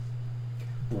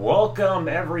Welcome,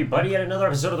 everybody, at another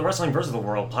episode of the Wrestling vs. the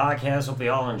World podcast. Hope you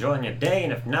all enjoying your day,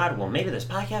 and if not, well, maybe this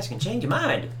podcast can change your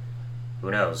mind.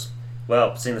 Who knows?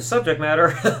 Well, seeing the subject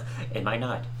matter, it might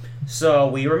not. So,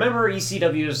 we remember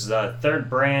ECW's the third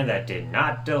brand that did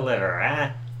not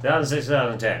deliver, 2006,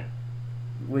 2010.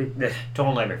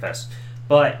 Total nightmare fest.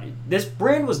 But this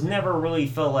brand was never really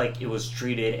felt like it was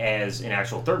treated as an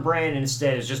actual third brand, and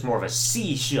instead it's just more of a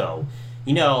C show.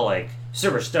 You know, like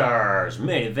superstars,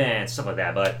 main events, stuff like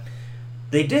that. But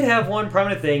they did have one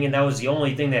prominent thing, and that was the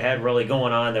only thing they had really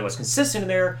going on that was consistent in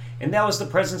there, and that was the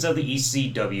presence of the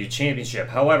ECW Championship.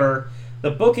 However, the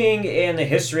booking and the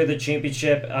history of the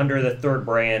championship under the third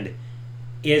brand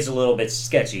is a little bit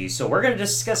sketchy. So we're going to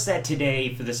discuss that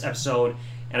today for this episode.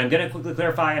 And I'm going to quickly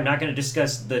clarify, I'm not going to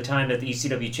discuss the time that the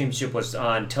ECW Championship was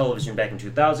on television back in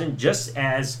 2000, just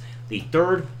as the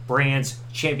third brand's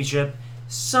championship.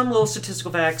 Some little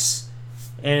statistical facts,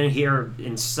 and here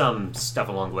in some stuff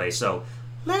along the way. So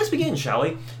let us begin, shall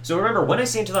we? So remember, when I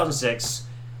say in 2006,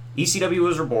 ECW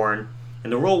was reborn,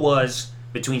 and the rule was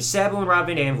between Sabu and Rob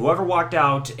Van Dam, whoever walked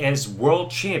out as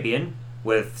world champion,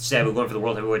 with Sabu going for the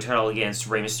World Heavyweight title against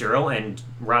Rey Mysterio, and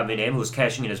Rob Van Dam, who was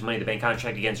cashing in his Money in the Bank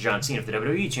contract against John Cena for the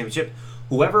WWE Championship,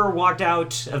 whoever walked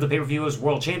out of the pay-per-view as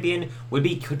world champion would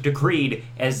be decreed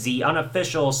as the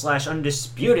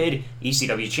unofficial/undisputed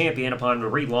ECW champion upon the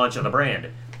relaunch of the brand.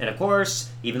 And of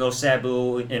course, even though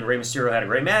Sabu and Rey Mysterio had a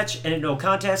great match, ended no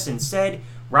contest, instead,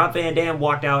 Rob Van Dam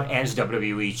walked out as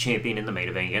WWE champion in the main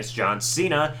event against John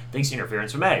Cena, thanks to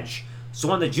interference from Edge.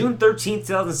 So on the June 13th,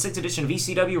 2006 edition of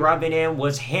ECW, Rob Van Dam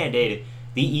was handed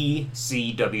the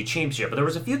ECW Championship. But there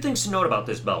was a few things to note about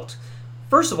this belt.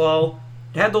 First of all,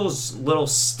 it had those little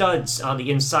studs on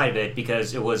the inside of it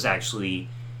because it was actually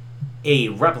a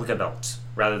replica belt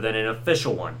rather than an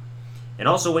official one. And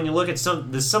also, when you look at some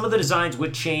of the designs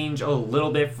would change a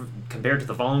little bit compared to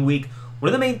the following week. One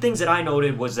of the main things that I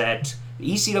noted was that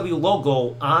the ECW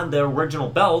logo on the original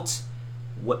belt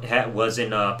was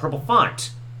in purple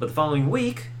font. But the following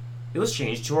week, it was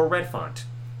changed to a red font.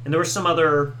 And there were some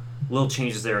other little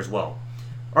changes there as well.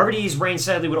 RVD's reign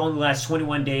sadly would only last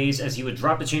 21 days as he would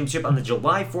drop the championship on the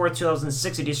July 4th,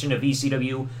 2006 edition of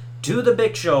ECW to The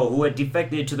Big Show, who had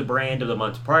defected to the brand of the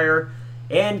month prior,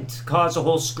 and caused a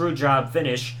whole screwjob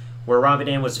finish where Rob Van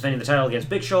Dam was defending the title against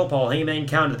Big Show. Paul Heyman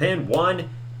counted the pin. 1,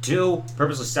 2,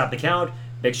 purposely stopped the count.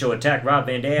 Big Show attacked Rob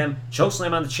Van Dam.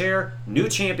 Chokeslam on the chair. New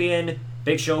champion.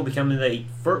 Big Show becoming the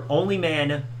only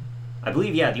man, I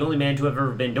believe, the only man to have ever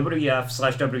been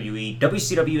WWF/WWE,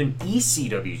 WCW, and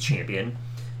ECW champion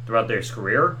throughout their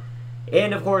career.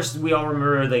 And, of course, we all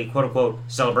remember the quote-unquote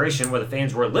celebration where the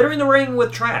fans were littering the ring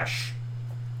with trash.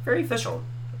 Very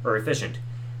efficient.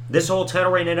 This whole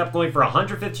title reign ended up going for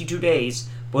 152 days,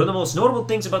 but one of the most notable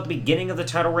things about the beginning of the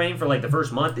title reign for the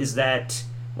first month is that,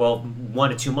 1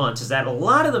 to 2 months, is that a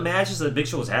lot of the matches that the Big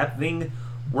Show was having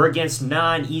were against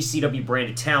non-ECW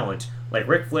branded talent, like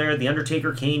Ric Flair, The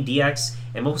Undertaker, Kane, DX,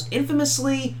 and most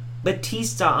infamously,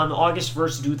 Batista on the August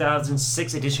 1st,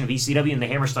 2006 edition of ECW in the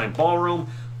Hammerstein Ballroom,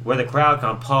 where the crowd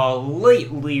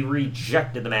completely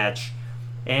rejected the match.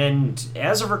 And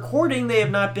as of recording, they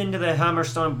have not been to the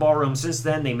Hammerstein Ballroom since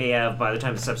then. They may have by the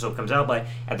time this episode comes out, but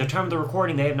at the time of the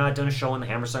recording, they have not done a show in the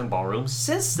Hammerstein Ballroom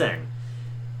since then.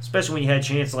 Especially when you had a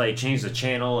chance to change the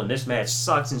channel, and this match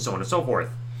sucks, and so on and so forth.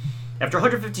 After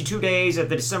 152 days at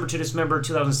the December to December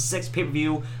 2006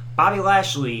 pay-per-view, Bobby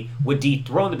Lashley would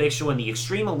dethrone the Big Show in the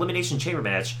Extreme Elimination Chamber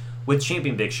match with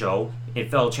champion Big Show and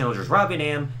fellow challengers Rob Van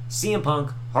Dam, CM Punk,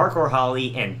 Hardcore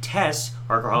Holly, and Test.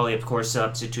 Hardcore Holly, of course,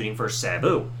 substituting for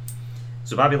Sabu.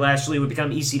 So Bobby Lashley would become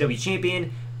ECW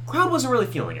champion. Crowd wasn't really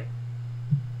feeling it.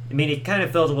 It kind of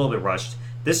felt a little bit rushed.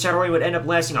 This title reign would end up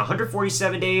lasting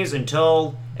 147 days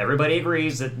until everybody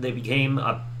agrees that they became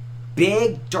a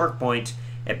big dark point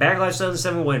at Backlash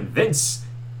 2007 when Vince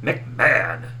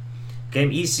McMahon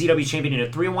became ECW champion in a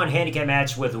 3-1 handicap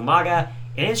match with Umaga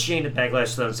and Shane at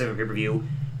Backlash 2007 pay-per-view.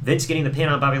 Vince getting the pin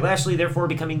on Bobby Lashley, therefore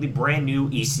becoming the brand new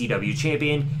ECW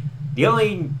champion. The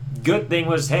only good thing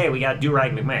was, hey, we got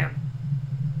Do-Right McMahon.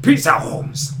 Peace out,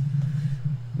 Holmes.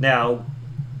 Now,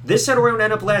 this title reign would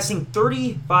end up lasting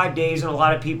 35 days, and a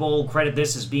lot of people credit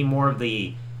this as being more of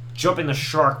the jumping the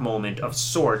shark moment of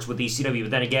sorts with ECW.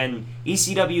 But then again,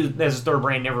 ECW as a third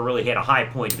brand never really hit a high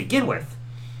point to begin with.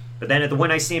 But then at the One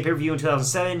Night Stand pay-per-view in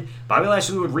 2007, Bobby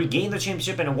Lashley would regain the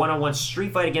championship in a one-on-one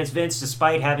street fight against Vince,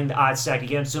 despite having the odds stacked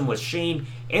against him, with Shane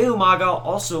and Umaga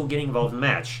also getting involved in the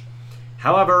match.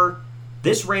 However,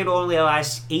 this reign will only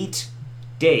last 8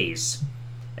 days,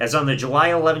 as on the July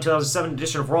 11, 2007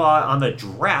 edition of Raw, on the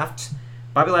draft,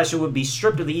 Bobby Lashley would be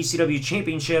stripped of the ECW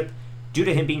championship due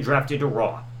to him being drafted to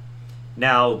Raw.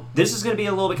 Now, this is going to be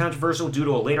a little bit controversial due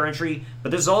to a later entry,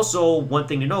 but there's also one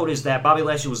thing to note is that Bobby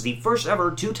Lashley was the first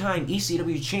ever two-time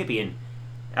ECW champion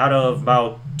out of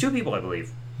about two people, I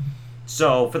believe.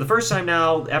 So, for the first time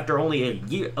now, after only a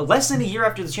year, less than a year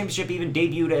after the championship even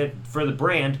debuted for the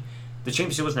brand, the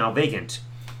championship was now vacant.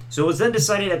 So it was then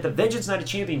decided at the Vengeance Night of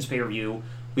Champions pay-per-view,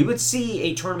 we would see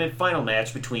a tournament final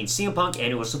match between CM Punk,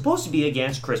 and it was supposed to be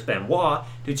against Chris Benoit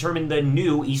to determine the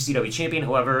new ECW champion.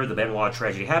 However, the Benoit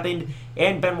tragedy happened,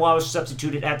 and Benoit was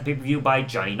substituted at the pay-per-view by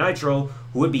Johnny Nitro,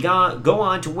 who would go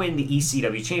on to win the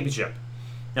ECW championship.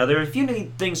 Now, there are a few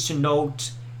things to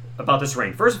note about this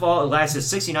reign. First of all, it lasted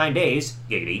 69 days,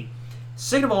 giggity.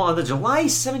 Second of all, on the July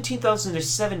 17,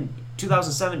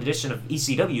 2007 edition of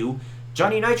ECW,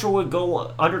 Johnny Nitro would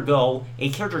undergo a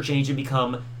character change and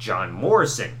become John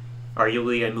Morrison,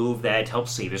 arguably a move that helped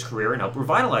save his career and help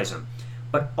revitalize him.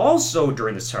 But also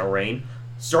during this title reign,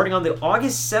 starting on the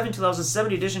August 7,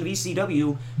 2007 edition of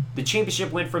ECW, the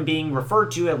championship went from being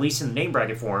referred to, at least in the name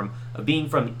bracket form, of being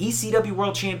from ECW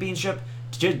World Championship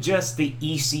to just the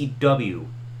ECW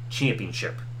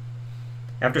Championship.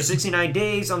 After 69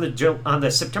 days, on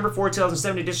the September 4,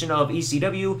 2007 edition of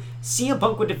ECW, CM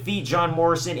Punk would defeat John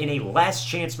Morrison in a last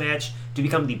chance match to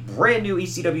become the brand new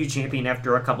ECW champion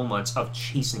after a couple months of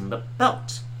chasing the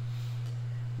belt.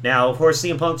 Now, of course,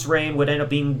 CM Punk's reign would end up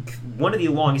being one of the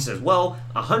longest as well,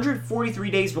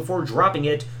 143 days before dropping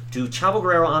it to Chavo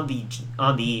Guerrero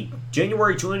on the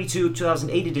January 22,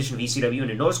 2008 edition of ECW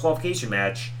in a no disqualification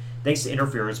match, thanks to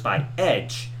interference by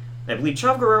Edge. I believe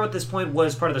Chavo Guerrero at this point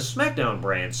was part of the SmackDown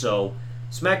brand, so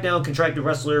SmackDown contracted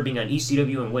wrestler being on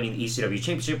ECW and winning the ECW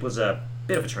Championship was a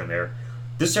bit of a turn there.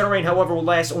 This title reign, however, will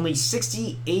last only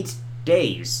 68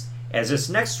 days, as this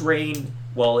next reign,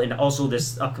 and also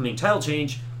this upcoming title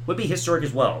change, would be historic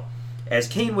as well, as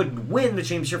Kane would win the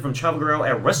championship from Chavo Guerrero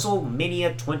at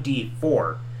WrestleMania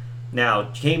 24. Now,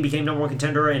 Kane became number one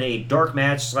contender in a dark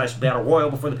match / battle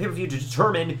royal before the pay-per-view to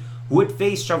determine who would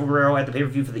face Chavo Guerrero at the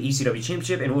pay-per-view for the ECW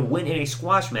Championship and would win in a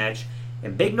squash match.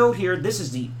 And big note here, this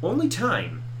is the only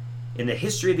time in the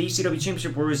history of the ECW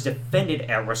Championship where it was defended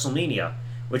at WrestleMania,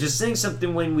 which is saying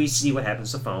something when we see what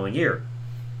happens the following year.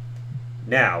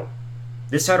 Now,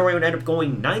 this title reign would end up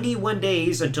going 91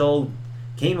 days until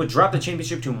Kane would drop the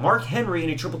championship to Mark Henry in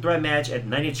a triple threat match at the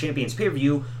Night of Champions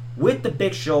pay-per-view with the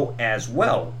Big Show as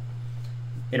well.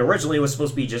 And originally it was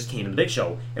supposed to be just Kane and the Big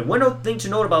Show. And one thing to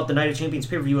note about the Night of Champions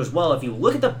pay-per-view as well, if you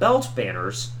look at the belt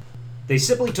banners, they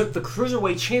simply took the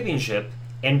Cruiserweight Championship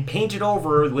and painted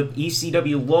over with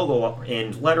ECW logo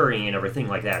and lettering and everything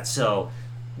like that. So,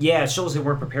 yeah, it shows they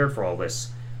weren't prepared for all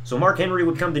this. So Mark Henry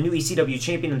would become the new ECW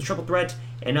champion in the Triple Threat,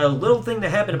 and a little thing that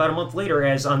happened about a month later,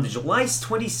 as on the July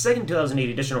 22nd, 2008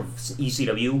 edition of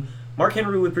ECW, Mark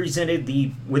Henry would be presented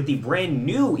with the brand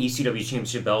new ECW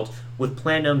Championship belt with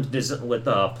platinum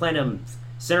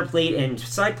center plate and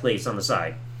side plates on the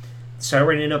side. The title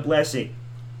reign ended up lasting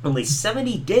only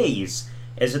 70 days,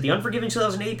 as at the Unforgiven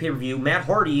 2008 pay-per-view, Matt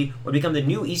Hardy would become the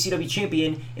new ECW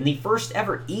champion in the first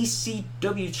ever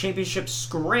ECW Championship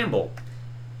Scramble.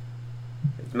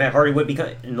 Matt Hardy would become,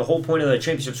 and the whole point of the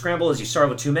Championship Scramble is you start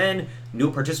with two men,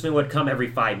 new participant would come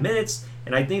every 5 minutes,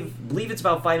 and I believe it's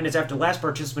about 5 minutes after the last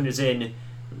participant is in,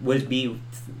 would be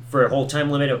for a whole time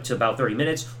limit up to about 30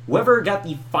 minutes. Whoever got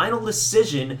the final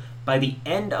decision by the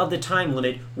end of the time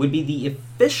limit would be the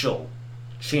official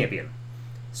champion.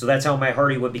 So that's how Matt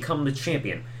Hardy would become the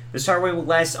champion. This title reign would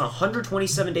last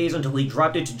 127 days until he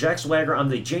dropped it to Jack Swagger on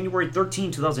the January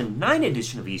 13, 2009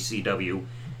 edition of ECW.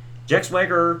 Jack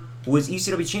Swagger, who was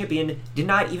ECW champion, did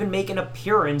not even make an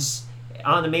appearance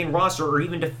on the main roster or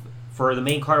even for the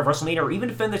main card of WrestleMania or even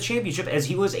defend the championship, as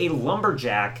he was a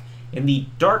lumberjack in the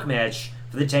dark match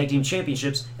for the Tag Team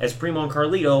Championships, as Primo and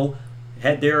Carlito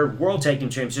had their World Tag Team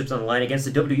Championships on the line against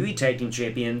the WWE Tag Team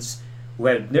Champions, who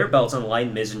had their belts on the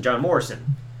line, Miz and John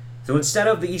Morrison. So instead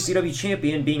of the ECW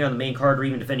champion being on the main card or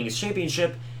even defending his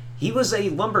championship, he was a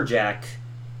lumberjack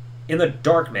in the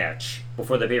dark match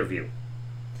before the pay-per-view.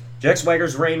 Jack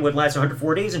Swagger's reign would last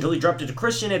 104 days until he dropped it to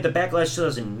Christian at the Backlash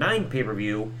 2009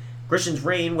 pay-per-view. Christian's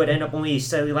reign would end up only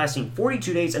steadily lasting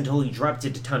 42 days until he dropped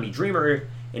it to Tommy Dreamer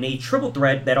in a triple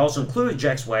threat that also included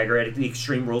Jack Swagger at the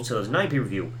Extreme Rules 2009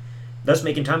 pay-per-view, thus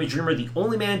making Tommy Dreamer the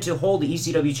only man to hold the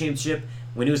ECW Championship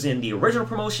when he was in the original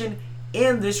promotion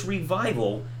and this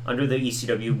revival under the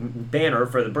ECW banner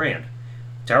for the brand.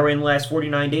 Title reign lasts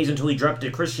 49 days until he dropped it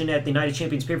to Christian at the Night of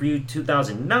Champions pay-per-view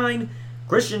 2009.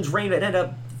 Christian's reign would end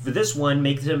up, for this one,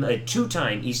 makes him a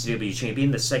two-time ECW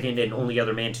champion, the second and only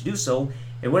other man to do so,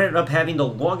 and would end up having the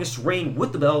longest reign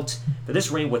with the belt for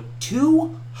this reign with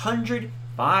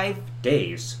 205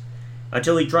 days,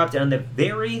 until he dropped it on the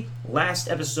very last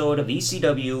episode of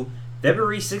ECW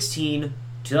February 16,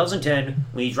 2010,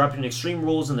 when he dropped in Extreme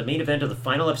Rules in the main event of the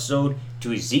final episode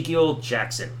to Ezekiel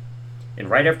Jackson. And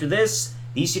right after this,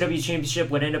 the ECW Championship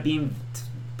would end up being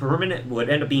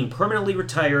permanently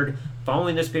retired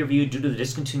following this pay-per-view due to the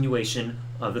discontinuation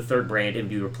of the third brand and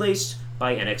be replaced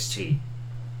by NXT.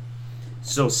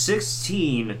 So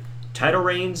 16 title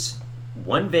reigns,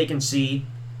 1 vacancy,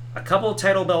 a couple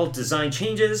title belt design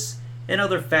changes, and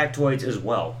other factoids as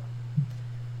well.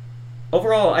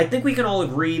 Overall, I think we can all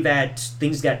agree that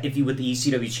things got iffy with the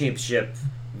ECW Championship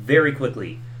very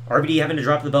quickly. RVD having to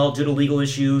drop the belt due to legal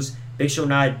issues, Big Show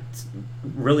not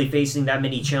really facing that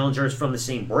many challengers from the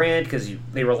same brand because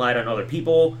they relied on other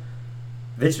people.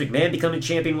 Vince McMahon becoming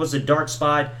champion was a dark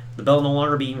spot. The belt no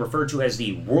longer being referred to as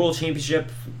the World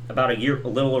Championship about a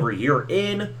little over a year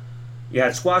in. You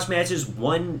had squash matches,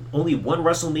 only one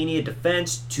WrestleMania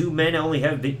defense, 2 men only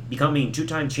have becoming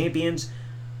 2-time champions.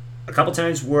 A couple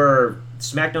times where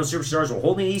SmackDown Superstars were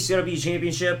holding the ECW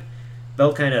Championship,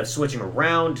 belt kind of switching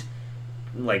around,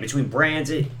 like between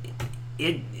brands.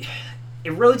 It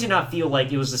really did not feel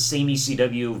like it was the same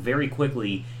ECW very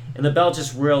quickly, and the belt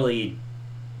just really...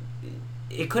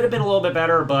 It could have been a little bit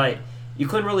better, but you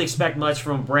couldn't really expect much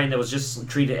from a brand that was just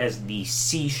treated as the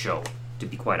C show, to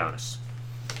be quite honest.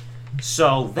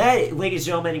 So that, ladies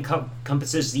and gentlemen,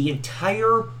 encompasses the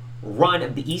entire run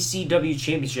of the ECW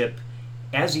Championship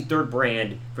as the third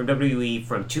brand from WWE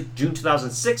from June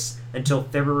 2006 until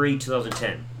February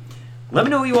 2010. Let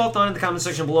me know what you all thought in the comment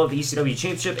section below of the ECW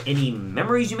Championship. Any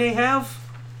memories you may have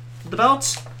of the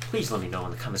belts? Please let me know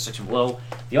in the comment section below.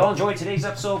 If you all enjoyed today's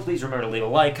episode, please remember to leave a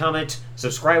like, comment,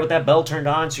 subscribe with that bell turned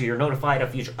on so you're notified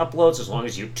of future uploads as long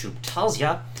as YouTube tells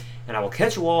ya. And I will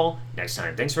catch you all next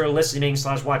time. Thanks for listening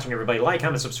 / watching, everybody. Like,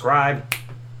 comment, subscribe.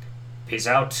 Peace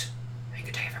out. And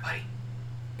good day, everybody.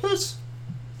 Peace.